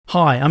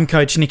Hi, I'm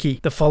Coach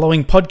Nicky. The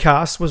following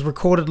podcast was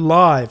recorded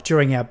live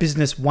during our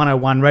Business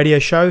 101 radio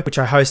show, which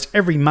I host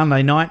every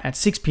Monday night at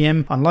 6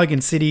 p.m. on Logan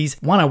City's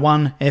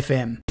 101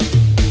 FM.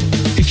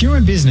 If you're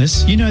in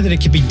business, you know that it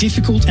can be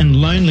difficult and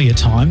lonely at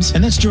times,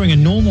 and that's during a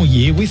normal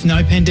year with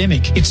no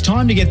pandemic. It's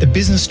time to get the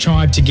business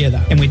tribe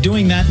together, and we're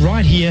doing that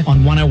right here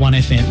on 101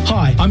 FM.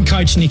 Hi, I'm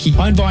Coach Nicky.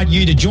 I invite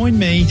you to join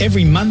me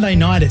every Monday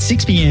night at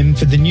 6 p.m.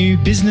 for the new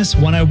Business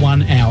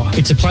 101 Hour.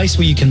 It's a place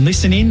where you can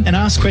listen in and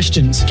ask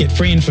questions, get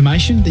free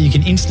information that you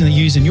can instantly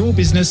use in your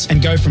business,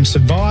 and go from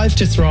survive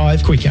to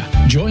thrive quicker.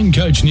 Join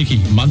Coach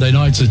Nicky Monday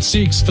nights at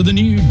 6 for the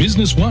new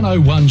Business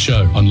 101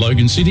 show on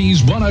Logan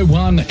City's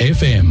 101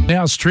 FM.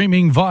 Now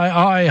streaming via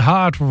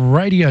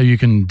iHeartRadio. You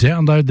can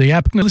download the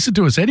app and listen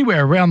to us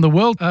anywhere around the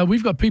world.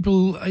 We've got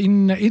people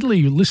in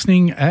Italy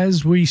listening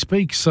as we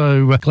speak,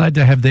 so glad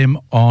to have them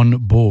on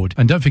board.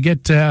 And don't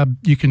forget,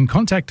 you can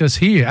contact us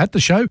here at the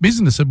show,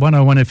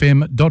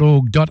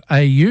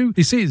 business@101fm.org.au.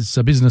 This is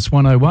Business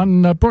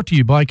 101, brought to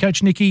you by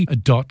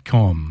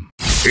CoachNicky.com.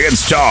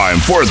 It's time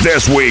for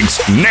this week's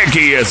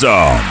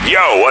Nickyism.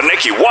 Yo, a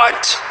Nicky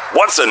what?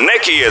 What's a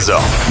Nickyism?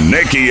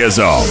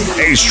 Nickyism,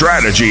 a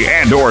strategy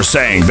and or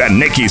saying that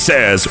Nicky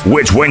says,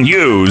 which when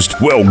used,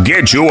 will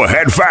get you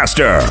ahead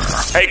faster.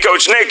 Hey,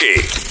 Coach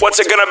Nicky, what's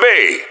it gonna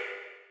be?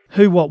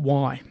 Who, what,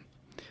 why?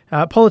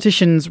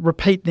 Politicians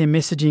repeat their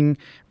messaging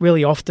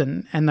really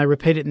often, and they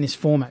repeat it in this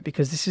format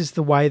because this is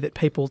the way that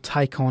people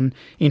take on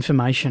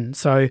information.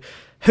 So,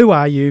 who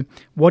are you?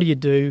 What do you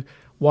do?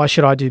 Why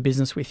should I do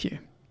business with you?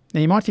 Now,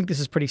 you might think this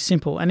is pretty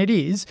simple, and it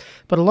is,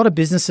 but a lot of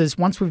businesses,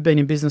 once we've been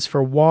in business for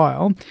a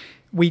while,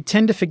 we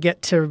tend to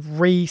forget to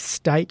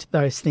restate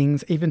those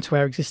things even to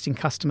our existing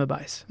customer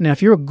base. Now,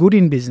 if you're good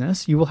in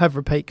business, you will have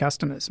repeat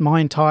customers.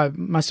 Most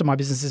of my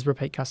business is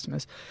repeat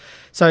customers.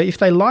 So if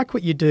they like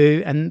what you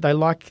do and they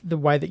like the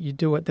way that you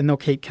do it, then they'll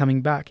keep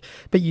coming back.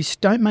 But you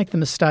don't make the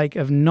mistake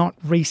of not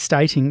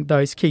restating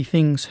those key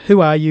things.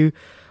 Who are you?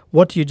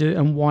 What do you do?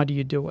 And why do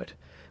you do it?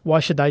 Why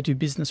should they do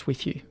business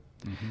with you?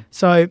 Mm-hmm.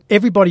 So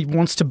everybody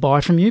wants to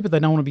buy from you, but they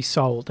don't want to be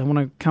sold. They want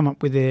to come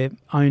up with their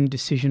own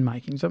decision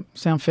making. Does that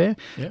sound fair?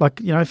 Yep. Like,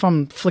 if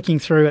I'm flicking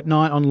through at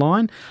night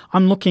online,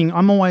 I'm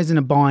always in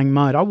a buying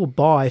mode. I will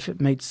buy if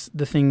it meets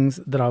the things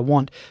that I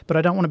want, but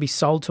I don't want to be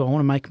sold to. I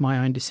want to make my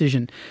own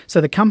decision. So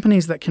the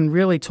companies that can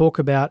really talk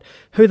about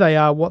who they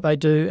are, what they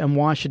do, and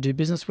why I should do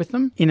business with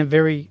them in a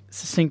very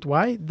succinct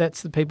way,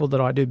 that's the people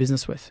that I do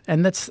business with.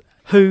 And that's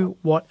who,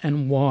 what,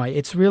 and why.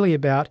 It's really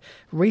about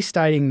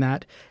restating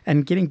that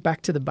and getting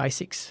back to the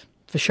basics.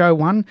 For show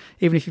one,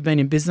 even if you've been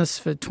in business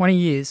for 20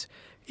 years,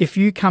 if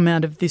you come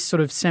out of this sort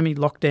of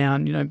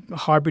semi-lockdown,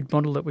 hybrid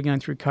model that we're going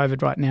through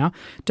COVID right now,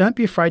 don't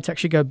be afraid to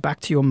actually go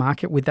back to your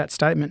market with that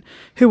statement.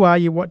 Who are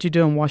you? What do you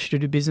do? And why should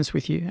I do business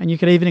with you? And you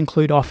could even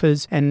include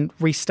offers and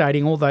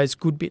restating all those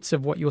good bits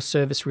of what your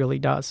service really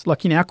does.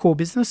 Like in our core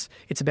business,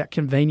 it's about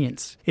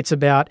convenience. It's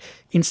about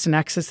instant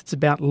access. It's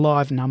about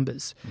live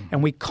numbers. Mm-hmm.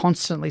 And we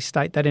constantly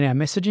state that in our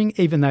messaging,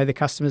 even though the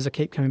customers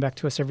keep coming back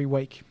to us every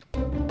week.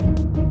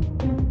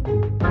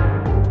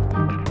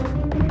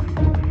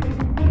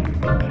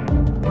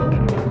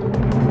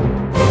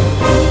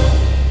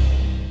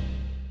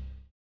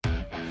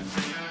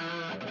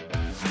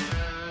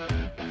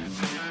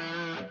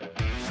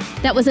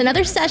 That was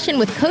another session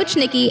with Coach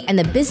Nicky and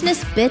the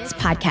Business Bits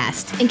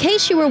podcast. In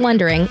case you were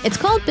wondering, it's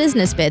called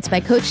Business Bits by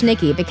Coach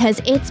Nicky because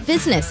it's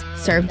business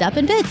served up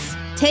in bits.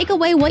 Take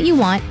away what you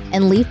want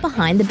and leave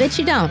behind the bits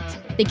you don't.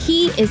 The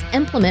key is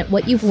implement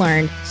what you've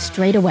learned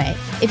straight away.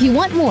 If you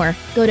want more,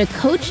 go to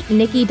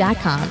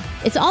CoachNicky.com.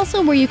 It's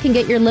also where you can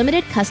get your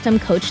limited custom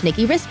Coach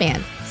Nicky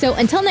wristband. So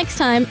until next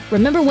time,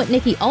 remember what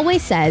Nicky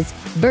always says,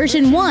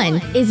 version 1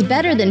 is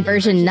better than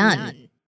version none.